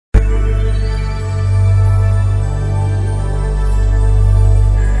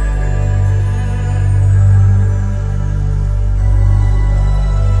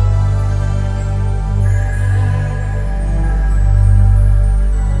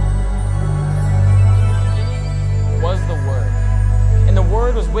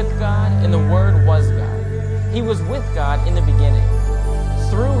and the Word was God. He was with God in the beginning.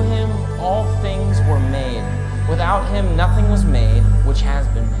 Through him all things were made. Without him nothing was made which has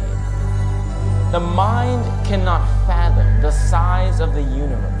been made. The mind cannot fathom the size of the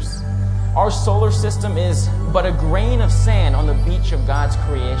universe. Our solar system is but a grain of sand on the beach of God's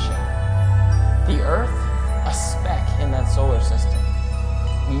creation. The earth, a speck in that solar system.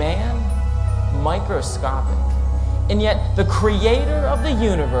 Man, microscopic. And yet the creator of the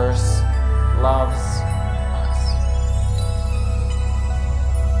universe loves us.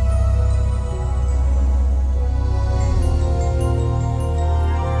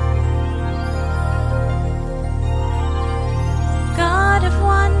 God of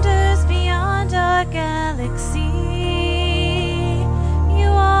wonders beyond our galaxy, you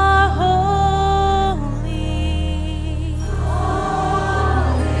are holy.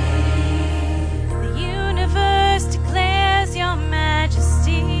 The universe declares your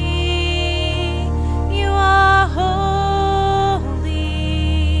majesty. You are holy.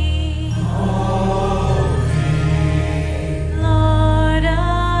 Lord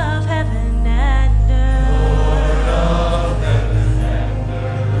of heaven and earth.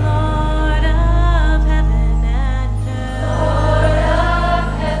 Lord of heaven and earth.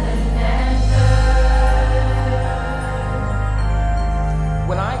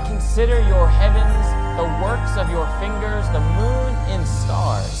 When I consider your heavens, the works of your fingers, the moon and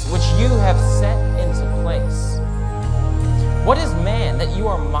stars, which you have set into place. What is man that you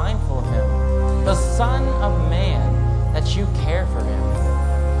are mindful of him? The Son of Man that you care for him.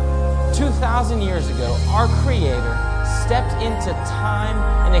 2,000 years ago, our Creator stepped into time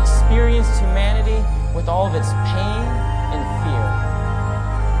and experienced humanity with all of its pain and fear.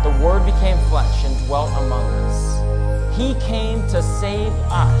 The Word became flesh and dwelt among us. He came to save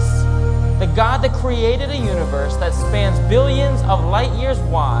us. The God that created a universe that spans billions of light years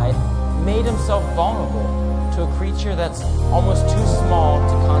wide made himself vulnerable to a creature that's almost too small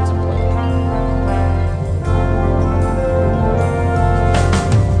to contemplate.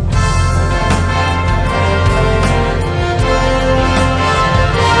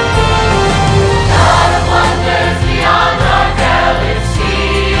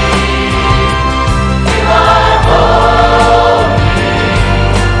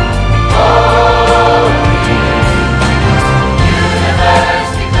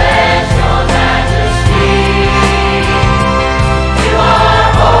 You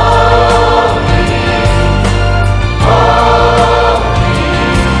are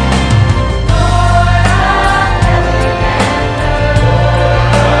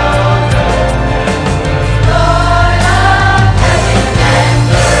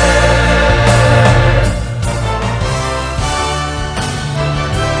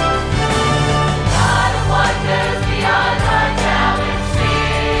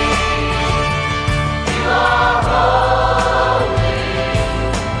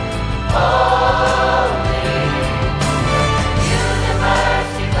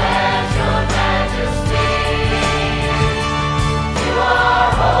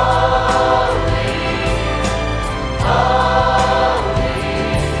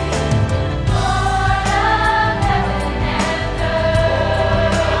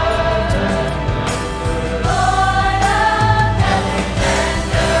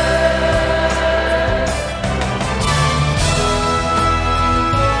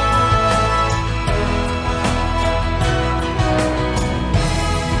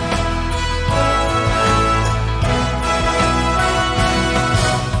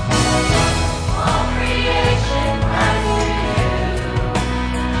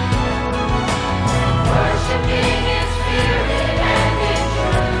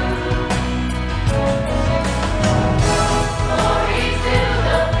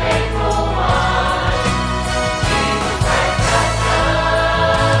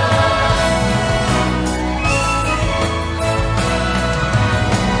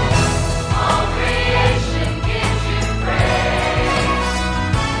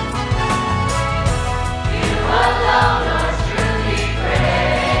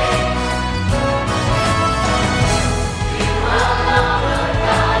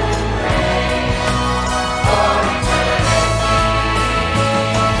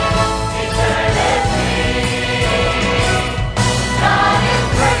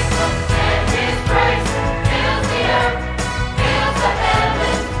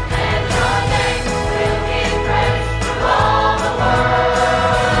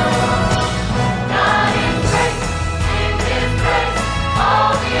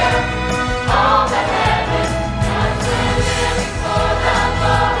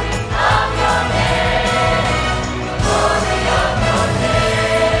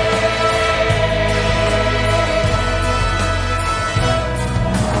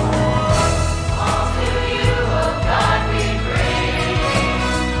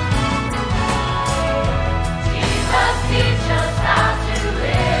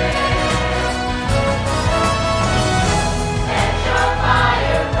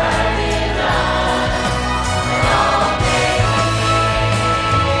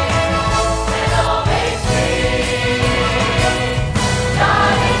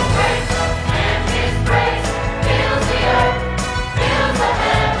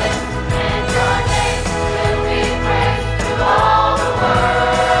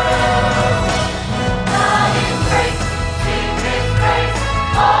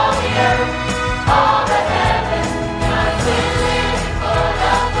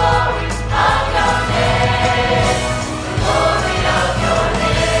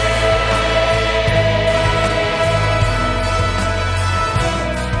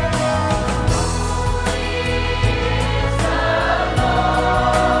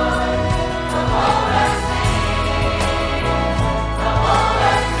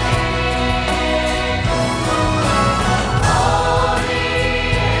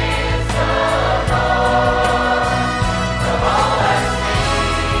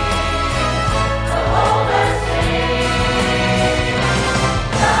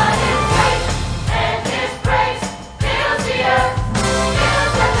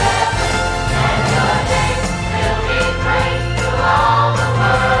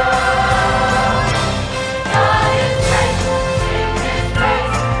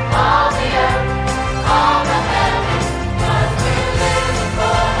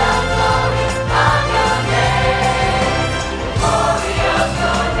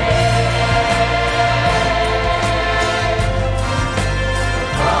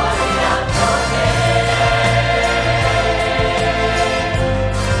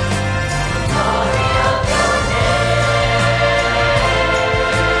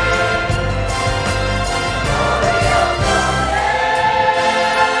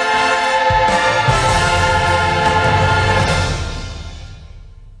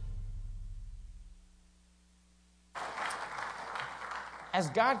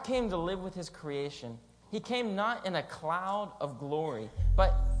God came to live with his creation, he came not in a cloud of glory,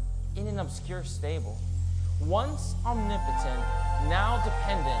 but in an obscure stable. Once omnipotent, now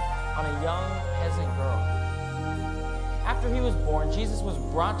dependent on a young peasant girl. After he was born, Jesus was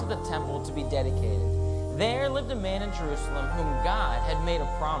brought to the temple to be dedicated. There lived a man in Jerusalem whom God had made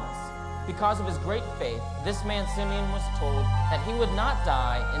a promise. Because of his great faith, this man Simeon was told that he would not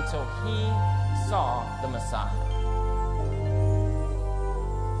die until he saw the Messiah.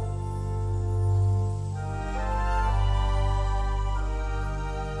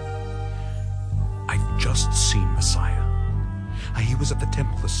 I've just seen Messiah. He was at the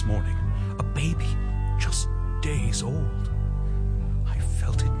temple this morning, a baby, just days old. I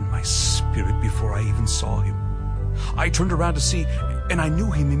felt it in my spirit before I even saw him. I turned around to see, and I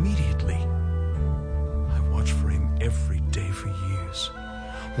knew him immediately. I watched for him every day for years,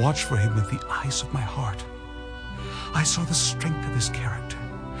 watched for him with the eyes of my heart. I saw the strength of his character,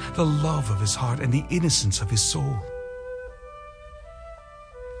 the love of his heart, and the innocence of his soul.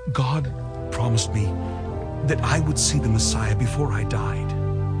 God promised me that I would see the Messiah before I died.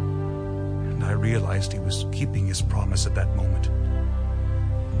 And I realized he was keeping his promise at that moment.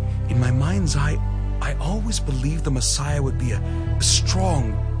 In my mind's eye, I always believed the Messiah would be a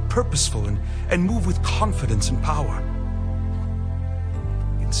strong, purposeful, and move with confidence and power.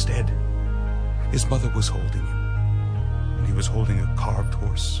 Instead, his mother was holding him, and he was holding a carved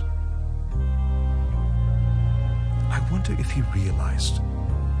horse. I wonder if he realized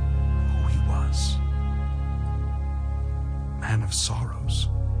who he was. Man of sorrows.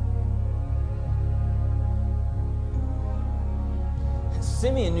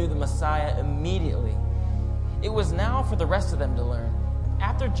 Simeon knew the Messiah immediately. It was now for the rest of them to learn.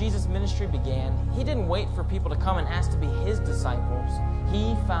 After Jesus' ministry began, he didn't wait for people to come and ask to be his disciples.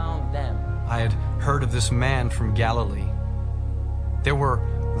 He found them. I had heard of this man from Galilee. There were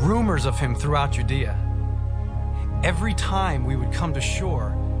rumors of him throughout Judea. Every time we would come to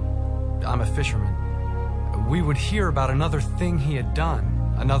shore, I'm a fisherman, we would hear about another thing he had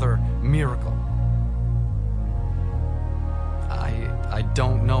done, another miracle. I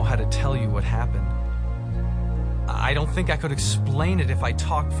don't know how to tell you what happened. I don't think I could explain it if I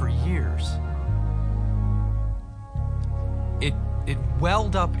talked for years. It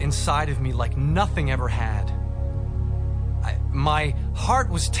welled up inside of me like nothing ever had. My heart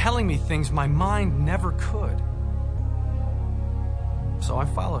was telling me things my mind never could. So I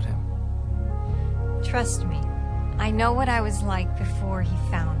followed him. Trust me, I know what I was like before he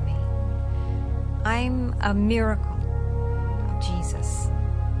found me. I'm a miracle of Jesus.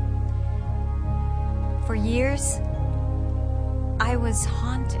 For years, I was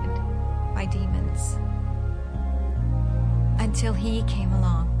haunted by demons until he came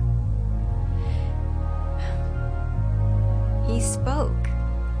along. He spoke,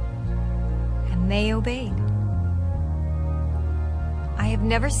 and they obeyed. I have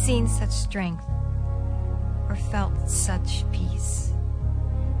never seen such strength or felt such peace.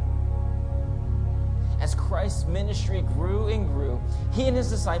 As Christ's ministry grew and grew, he and his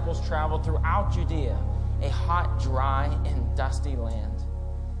disciples traveled throughout Judea, a hot, dry, and dusty land.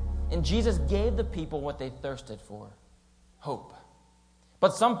 And Jesus gave the people what they thirsted for, hope.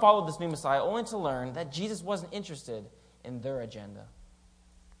 But some followed this new Messiah only to learn that Jesus wasn't interested in their agenda.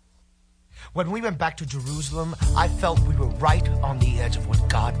 When we went back to Jerusalem, I felt we were right on the edge of what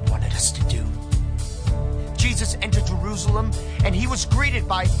God wanted us to do. Jesus entered Jerusalem, and he was greeted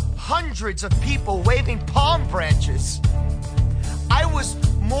by hundreds of people waving palm branches. I was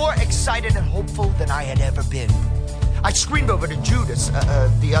more excited and hopeful than I had ever been. I screamed over to Judas,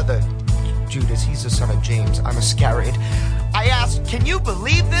 the other Judas, he's the son of James. I'm Iscariot. I asked, "Can you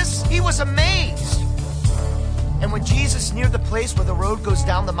believe this?" He was amazed. And when Jesus neared the place where the road goes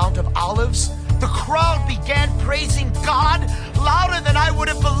down the Mount of Olives, the crowd began praising God louder than I would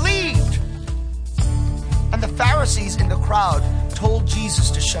have believed. And the Pharisees in the crowd told Jesus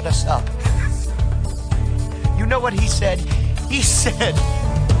to shut us up. You know what he said? He said,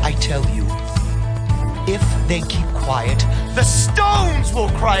 "I tell you, if they keep quiet, the stones will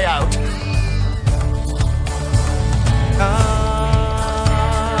cry out."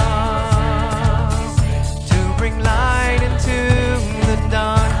 To bring light into the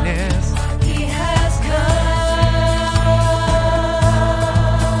darkness. He has come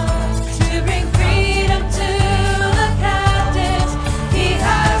to bring freedom to the captives. He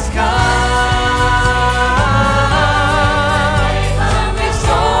has come to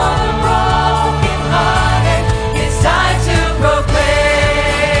restore the brokenhearted. It's time to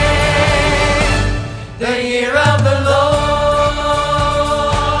proclaim.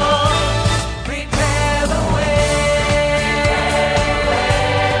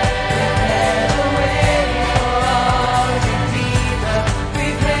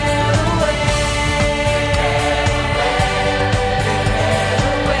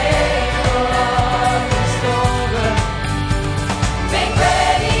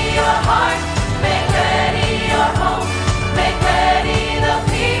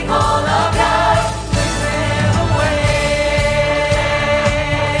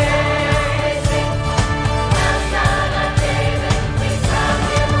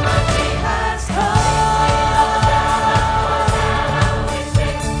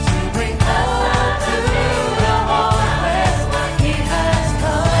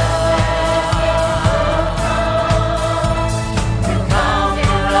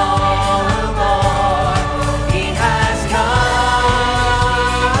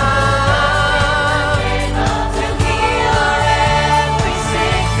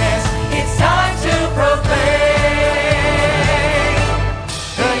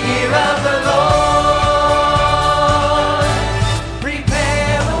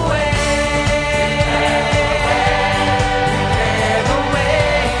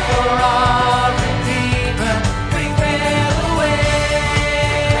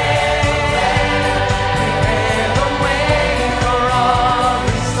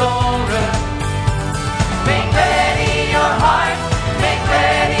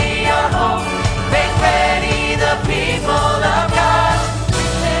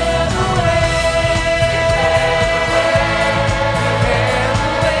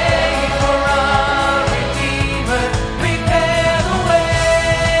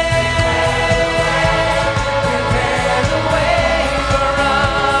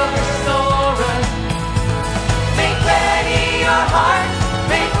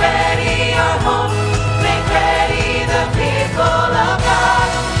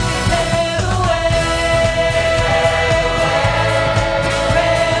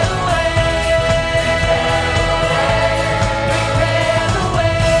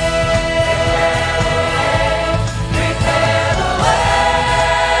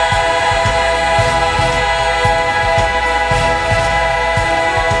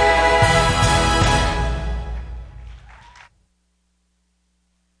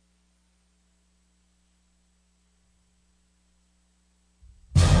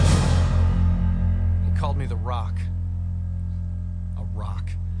 me the rock. A rock.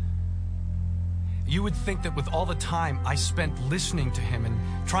 You would think that with all the time I spent listening to him and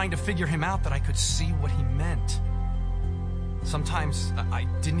trying to figure him out that I could see what he meant. Sometimes I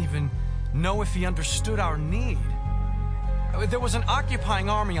didn't even know if he understood our need. There was an occupying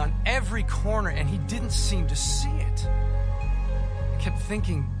army on every corner and he didn't seem to see it. I kept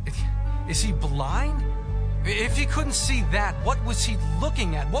thinking, is he blind? If he couldn't see that, what was he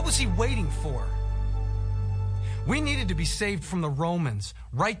looking at? What was he waiting for? We needed to be saved from the Romans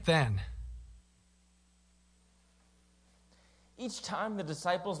right then. Each time the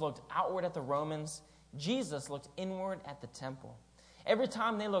disciples looked outward at the Romans, Jesus looked inward at the temple. Every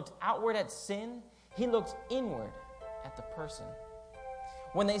time they looked outward at sin, he looked inward at the person.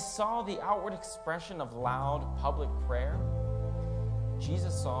 When they saw the outward expression of loud public prayer,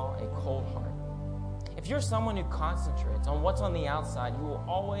 Jesus saw a cold heart. If you're someone who concentrates on what's on the outside, you will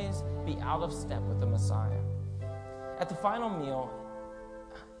always be out of step with the Messiah. At the final meal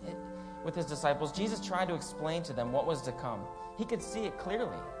with his disciples, Jesus tried to explain to them what was to come. He could see it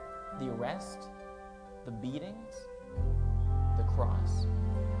clearly: the arrest, the beatings, the cross.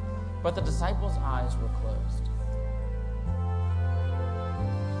 But the disciples' eyes were closed.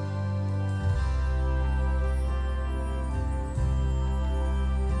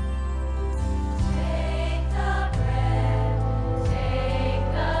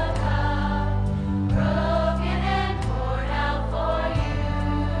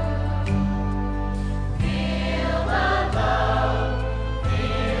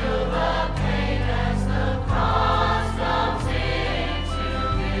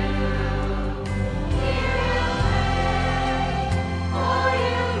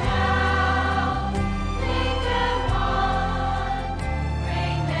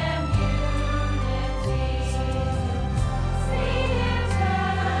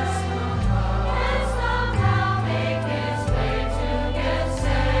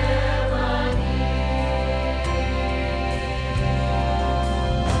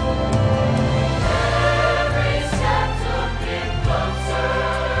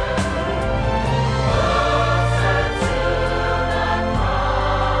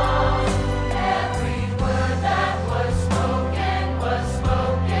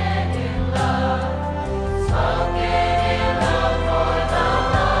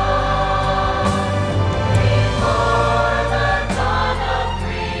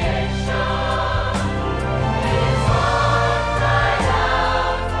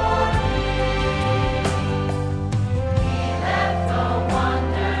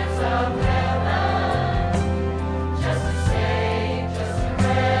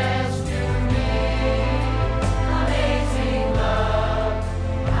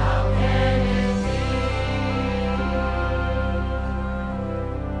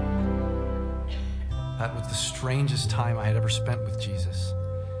 That was the strangest time I had ever spent with Jesus.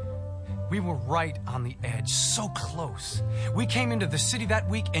 We were right on the edge, so close. We came into the city that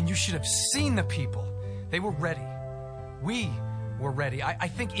week, and you should have seen the people. They were ready. We were ready. I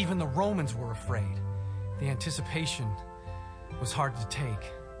think even the Romans were afraid. The anticipation was hard to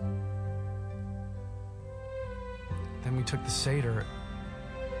take. Then we took the Seder.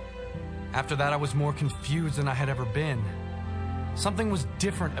 After that, I was more confused than I had ever been. Something was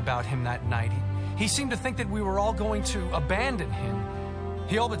different about him that night. He seemed to think that we were all going to abandon him.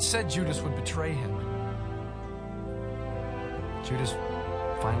 He all but said Judas would betray him. Judas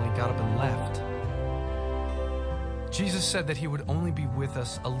finally got up and left. Jesus said that he would only be with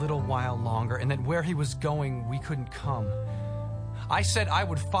us a little while longer, and that where he was going, we couldn't come. I said I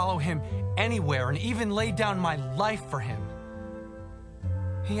would follow him anywhere and even lay down my life for him.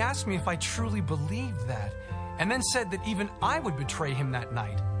 He asked me if I truly believed that, and then said that even I would betray him that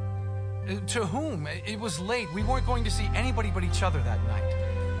night. To whom? It was late. We weren't going to see anybody but each other that night.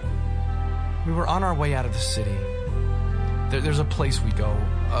 We were on our way out of the city. There's a place we go,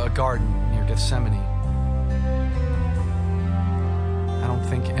 a garden near Gethsemane. I don't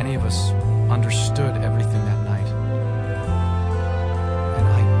think any of us understood everything that night. And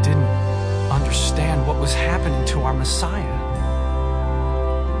I didn't understand what was happening to our Messiah.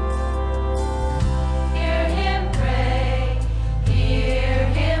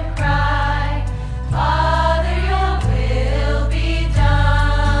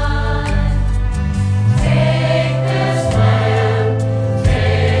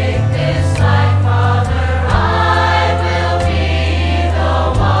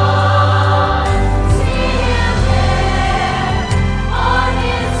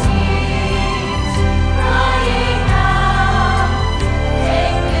 Crying out.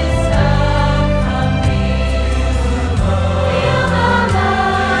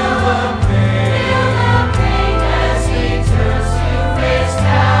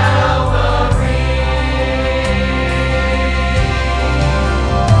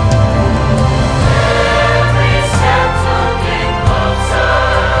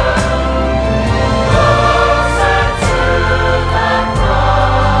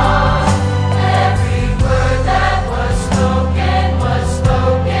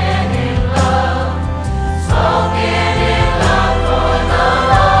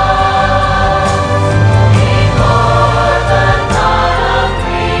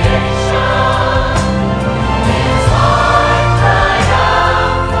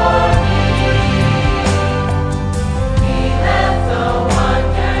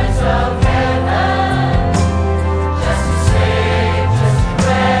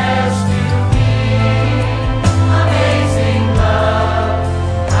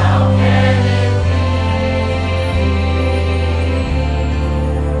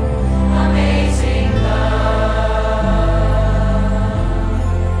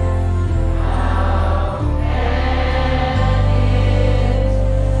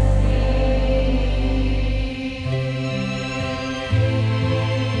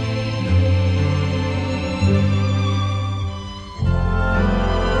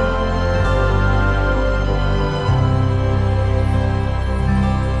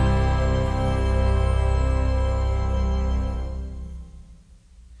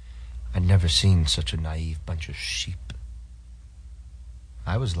 never seen such a naive bunch of sheep.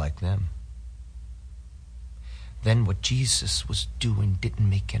 I was like them. Then what Jesus was doing didn't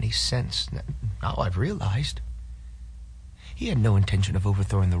make any sense. Now I've realized. He had no intention of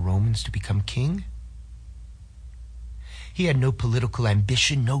overthrowing the Romans to become king. He had no political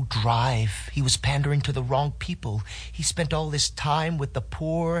ambition, no drive. He was pandering to the wrong people. He spent all this time with the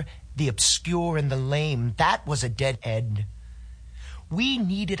poor, the obscure, and the lame. That was a dead end. We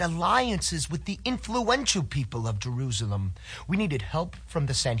needed alliances with the influential people of Jerusalem. We needed help from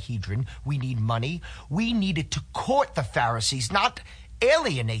the Sanhedrin. We need money. We needed to court the Pharisees, not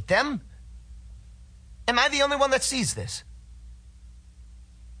alienate them. Am I the only one that sees this?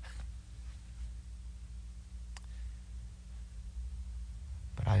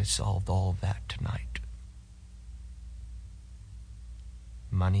 But I solved all that tonight.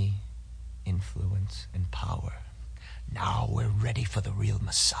 Money, influence, and power. Now we're ready for the real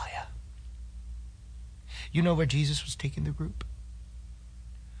Messiah. You know where Jesus was taking the group?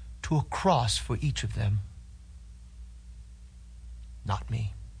 To a cross for each of them. Not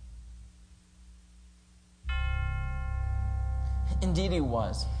me. Indeed he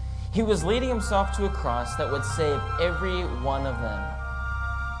was. He was leading himself to a cross that would save every one of them.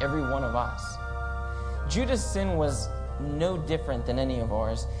 Every one of us. Judas' sin was no different than any of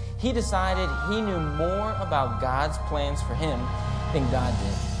ours. He decided he knew more about God's plans for him than God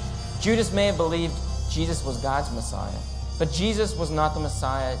did. Judas may have believed Jesus was God's Messiah, but Jesus was not the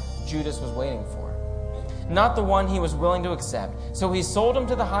Messiah Judas was waiting for. Not the one he was willing to accept. So he sold him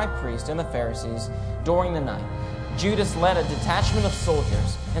to the high priest and the Pharisees during the night. Judas led a detachment of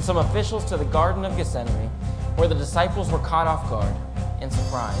soldiers and some officials to the Garden of Gethsemane, where the disciples were caught off guard and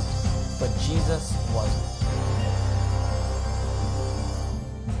surprised, but Jesus wasn't.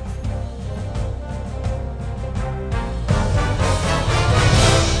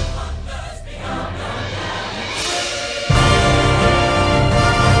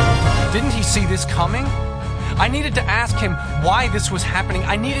 Didn't he see this coming? I needed to ask him why this was happening.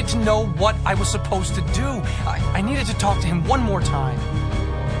 I needed to know what I was supposed to do. I needed to talk to him one more time.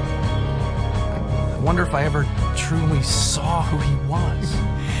 I wonder if I ever truly saw who he was.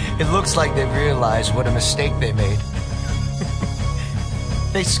 It looks like they realized what a mistake they made.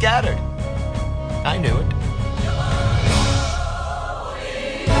 They scattered. I knew it.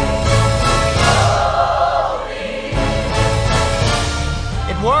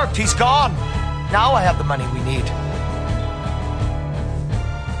 It worked. He's gone. Now I have the money we need.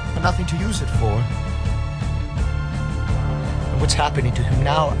 But nothing to use it for. And what's happening to him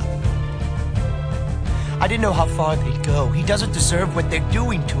now? I didn't know how far they'd go. He doesn't deserve what they're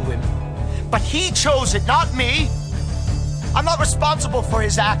doing to him. But he chose it, not me. I'm not responsible for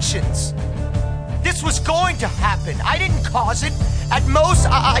his actions. This was going to happen. I didn't cause it. At most,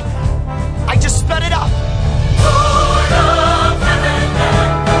 I just sped it up. Lord of heaven and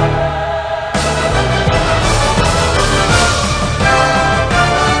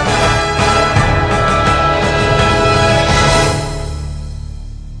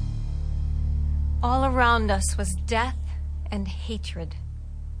all around us was death and hatred,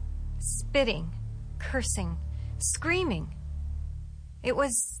 spitting, cursing, screaming. It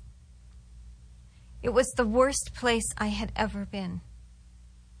was the worst place I had ever been.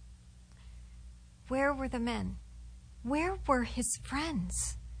 Where were the men? Where were his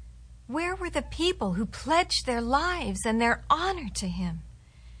friends? Where were the people who pledged their lives and their honor to him?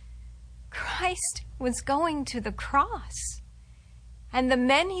 Christ was going to the cross, and the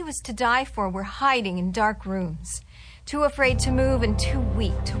men he was to die for were hiding in dark rooms, too afraid to move and too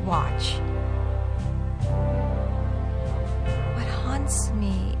weak to watch. What haunts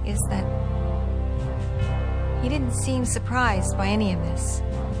me is that he didn't seem surprised by any of this.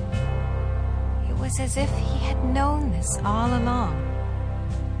 It was as if he had known this all along.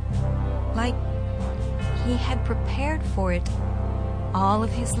 Like he had prepared for it all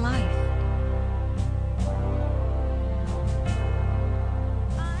of his life.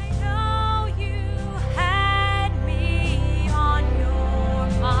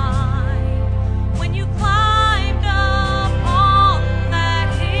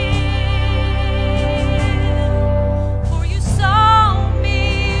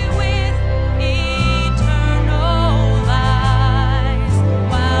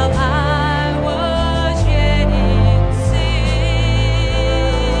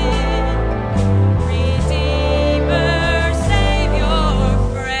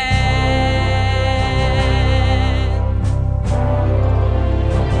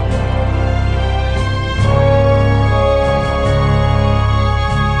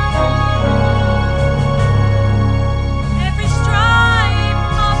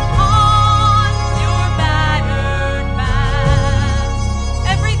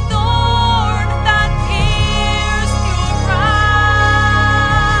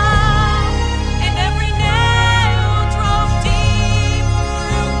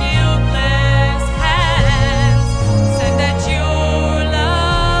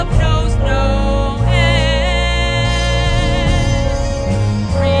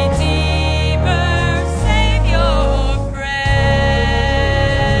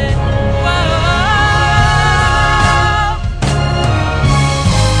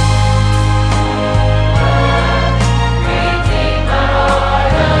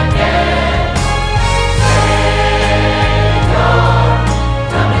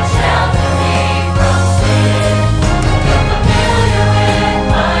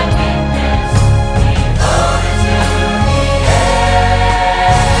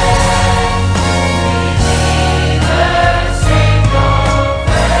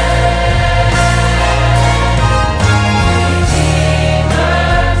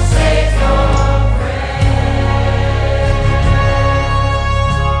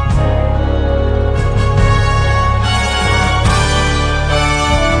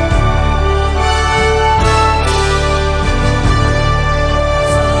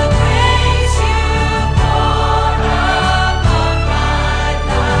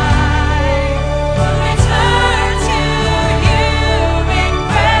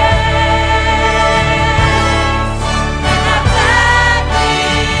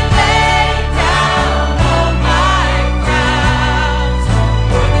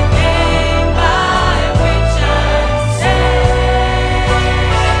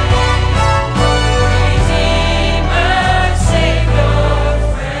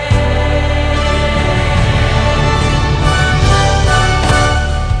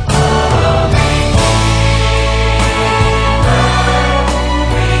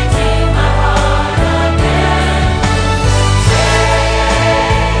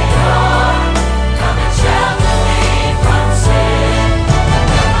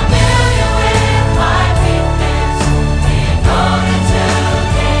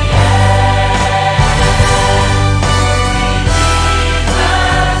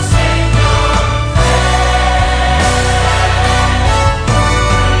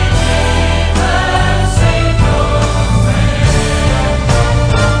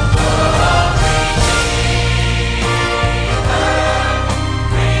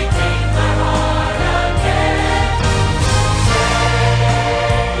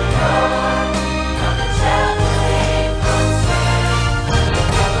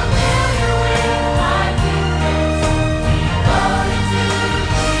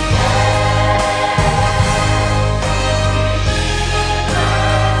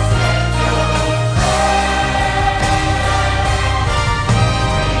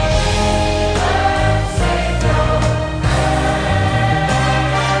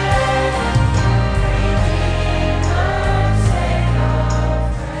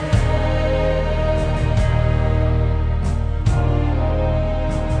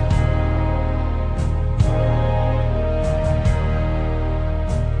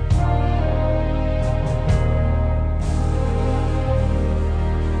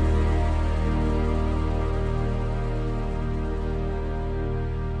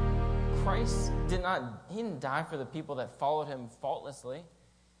 Christ he didn't die for the people that followed him faultlessly.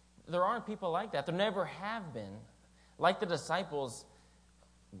 There aren't people like that. There never have been. Like the disciples,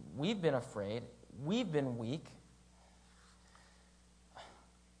 we've been afraid. We've been weak.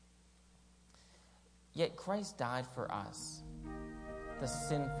 Yet Christ died for us, the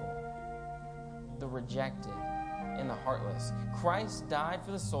sinful, the rejected, and the heartless. Christ died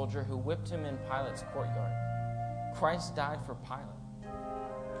for the soldier who whipped him in Pilate's courtyard. Christ died for Pilate.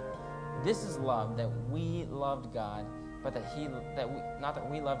 This is love, that we loved God, but that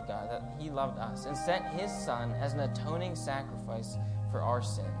we loved God, that he loved us and sent his Son as an atoning sacrifice for our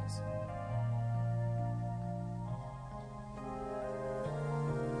sins.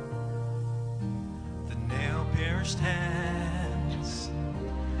 The nail-pierced hands,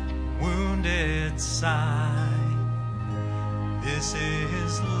 wounded side. This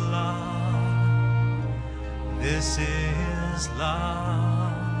is love. This is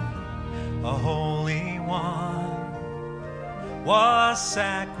love. A holy one was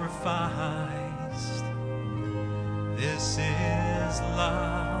sacrificed. This is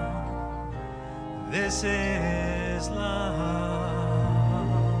love. This is love.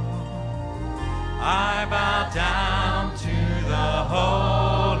 I bow down to the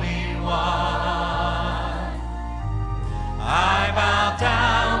Holy One. I bow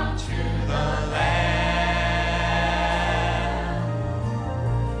down to the Lamb.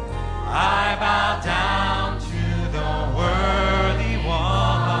 I bow down to the worthy one.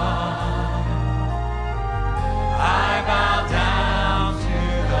 I bow down to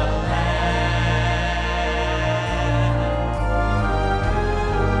the Lamb.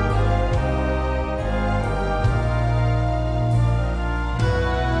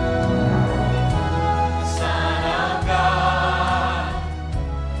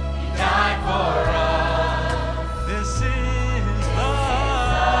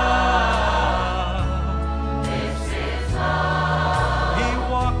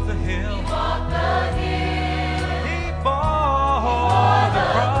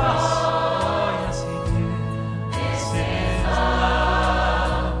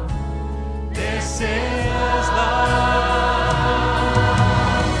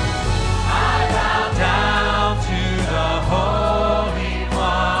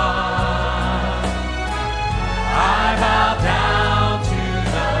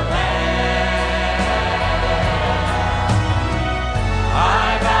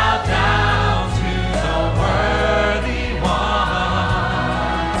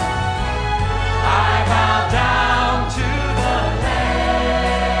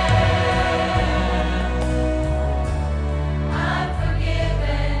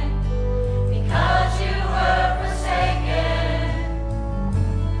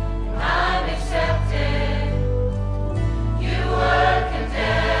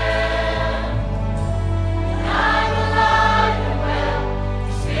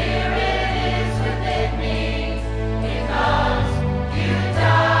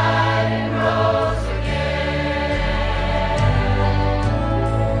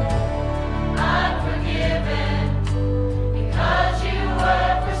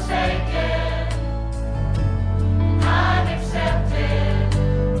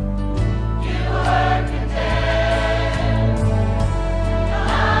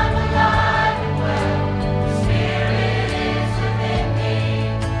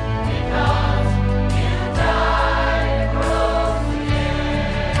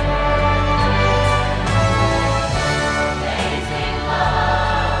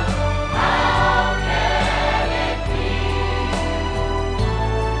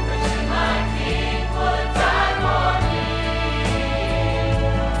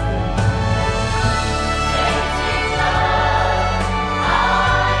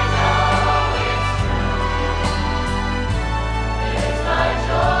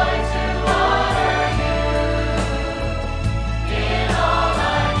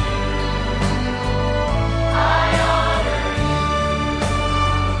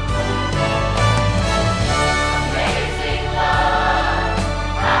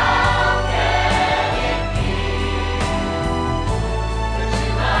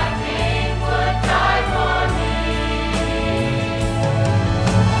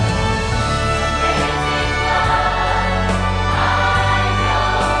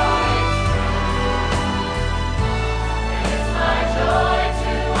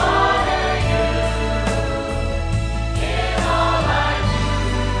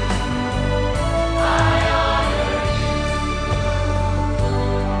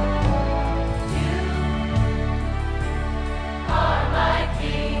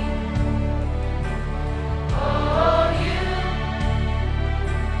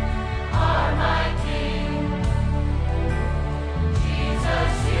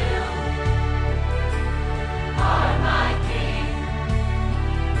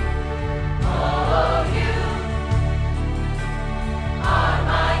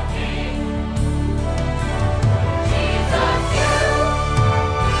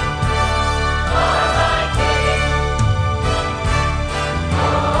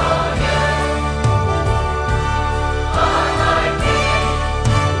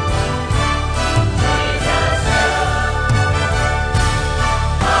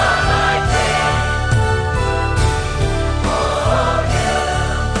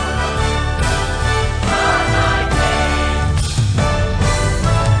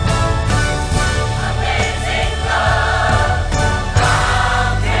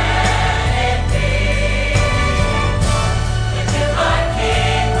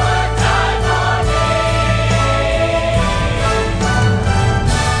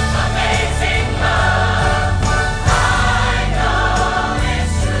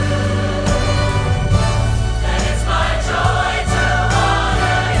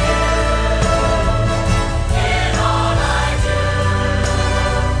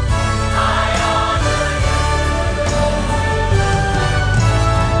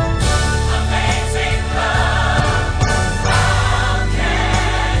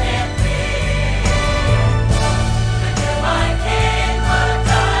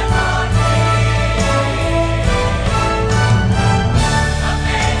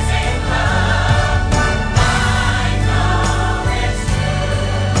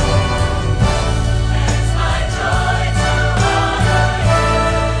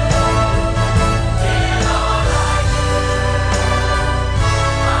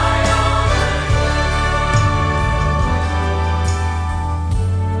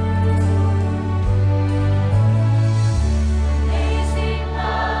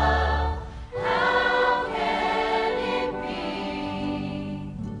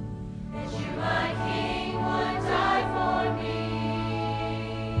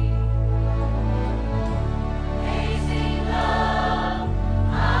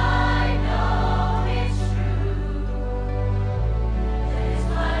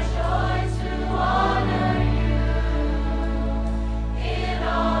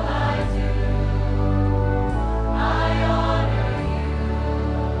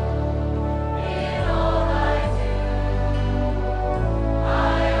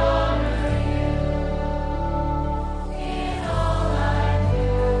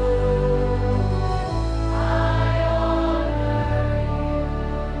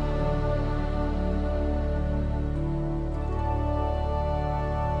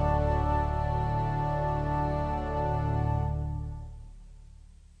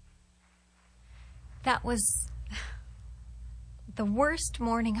 That was the worst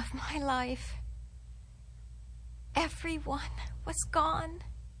morning of my life. Everyone was gone.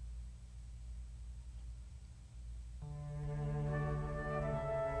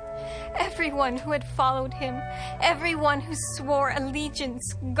 Everyone who had followed him, everyone who swore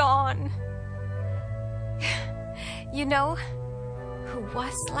allegiance, gone. You know who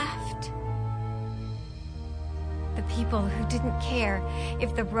was left? The people who didn't care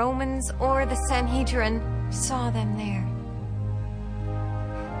if the Romans or the Sanhedrin saw them there.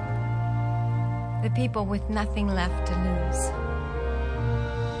 The people with nothing left to lose.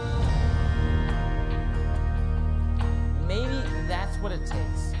 Maybe that's what it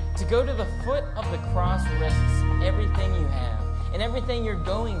takes. To go to the foot of the cross risks everything you have and everything you're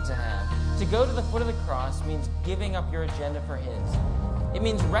going to have. To go to the foot of the cross means giving up your agenda for His. It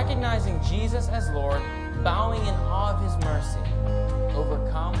means recognizing Jesus as Lord, bowing in awe of His mercy,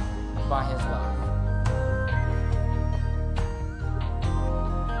 overcome by His love.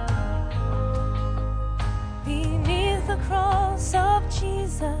 Beneath the cross of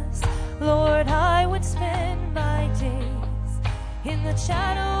Jesus, Lord, I would spend my days in the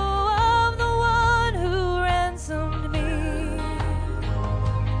shadow of the one who ransomed me.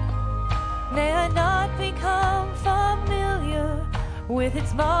 May I not become familiar with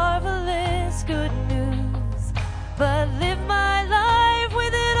its marvelous good news, but live my life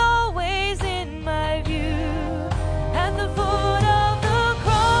with it always in my view. At the foot of the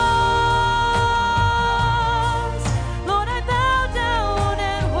cross, Lord, I bow down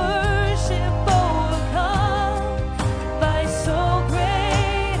and worship, overcome by so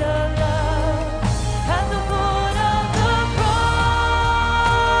great a love. At the foot of the cross,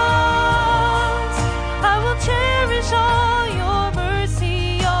 I will cherish all your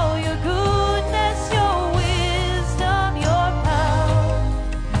mercy, all your goodness, your wisdom, your power.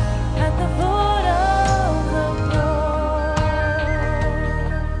 At the foot of the cross,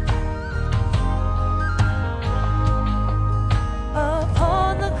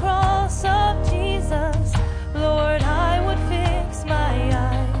 upon the cross of Jesus, Lord, I would fix my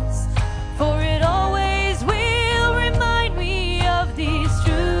eyes, for it always will remind me of these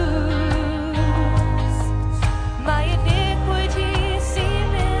truths. My iniquities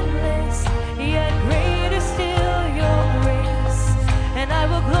seem endless, yet greater still your grace, and I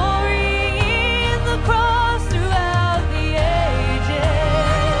will glory in the cross throughout the ages.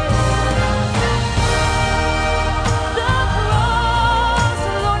 The cross,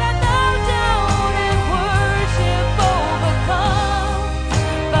 Lord, I bow down and worship, overcome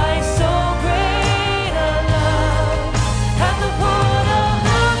by so great a love. At the foot of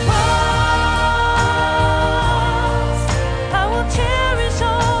the cross, I will cherish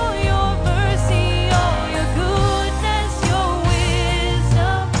all your mercy, all your goodness, your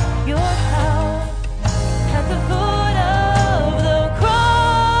wisdom, your power. At the foot of the cross,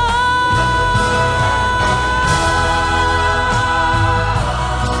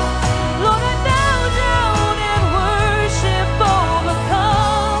 Lord, I bow down and worship,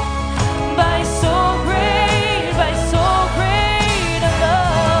 overcome by so great a love.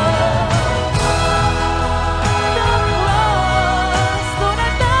 The cross, Lord, I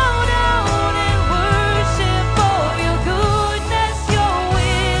bow down and worship for your goodness, your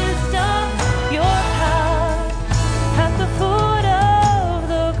wisdom, your power. At the foot of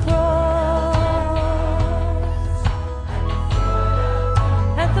the cross,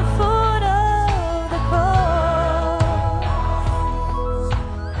 at the foot of the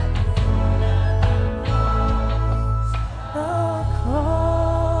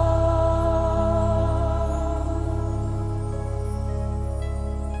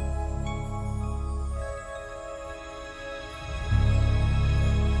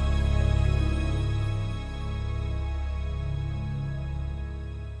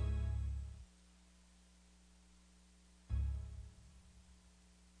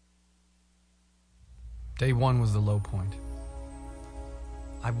Day one was the low point.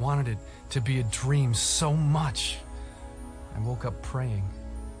 I wanted it to be a dream so much. I woke up praying.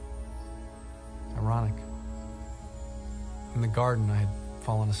 Ironic. In the garden, I had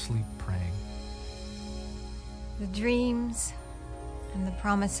fallen asleep praying. The dreams and the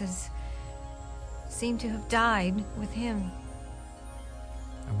promises seemed to have died with him.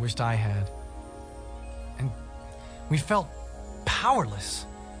 I wished I had. And we felt powerless.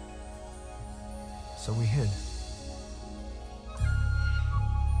 So we hid.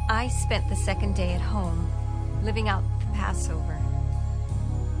 I spent the second day at home, living out the Passover.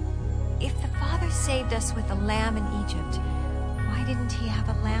 If the Father saved us with a lamb in Egypt, why didn't he have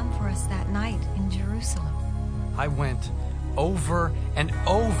a lamb for us that night in Jerusalem? I went over and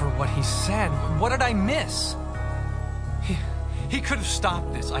over what he said. What did I miss? He could have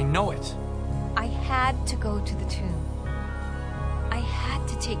stopped this. I know it. I had to go to the tomb. I had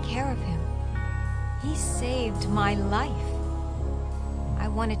to take care of him. He saved my life. I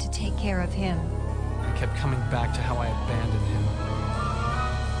wanted to take care of him. I kept coming back to how I abandoned him.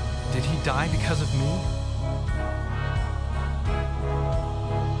 Did he die because of me?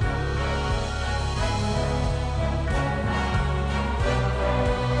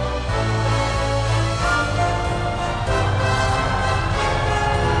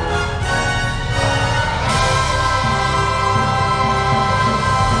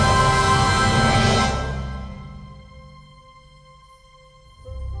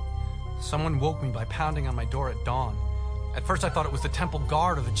 Someone woke me by pounding on my door at dawn. At first I thought it was the temple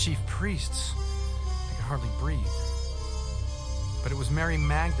guard or the chief priests. I could hardly breathe. But it was Mary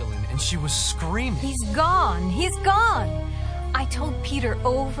Magdalene, and she was screaming. He's gone! He's gone! I told Peter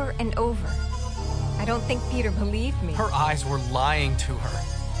over and over. I don't think Peter believed me. Her eyes were lying to her.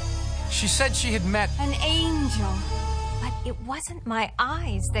 She said she had met an angel. But it wasn't my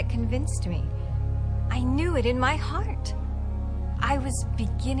eyes that convinced me. I knew it in my heart. I was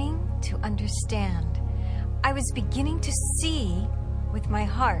beginning to understand. I was beginning to see with my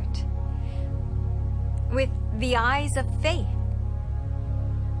heart, with the eyes of faith.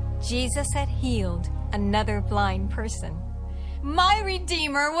 Jesus had healed another blind person. My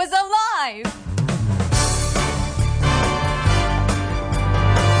Redeemer was alive!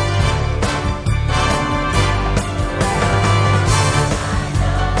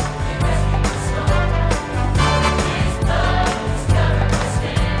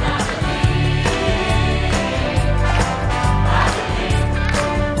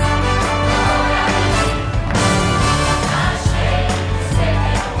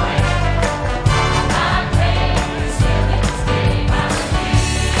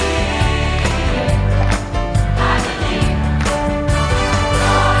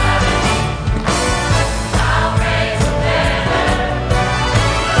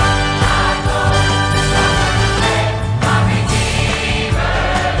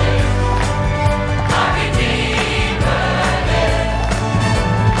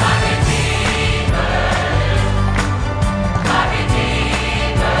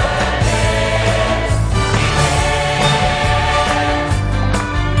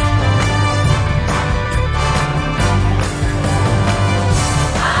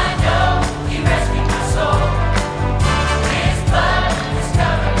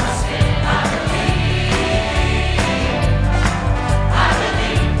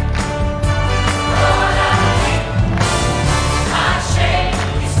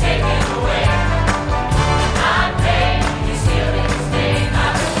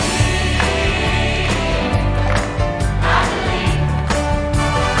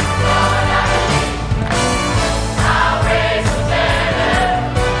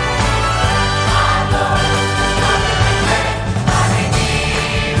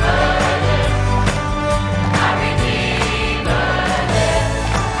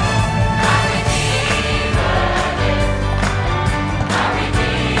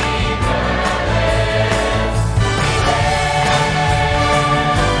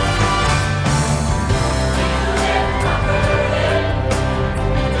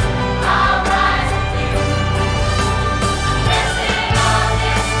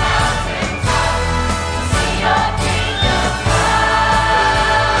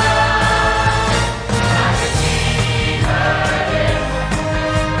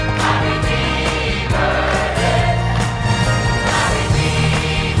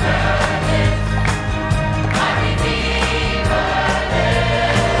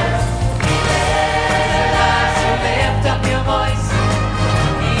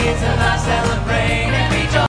 Celebration.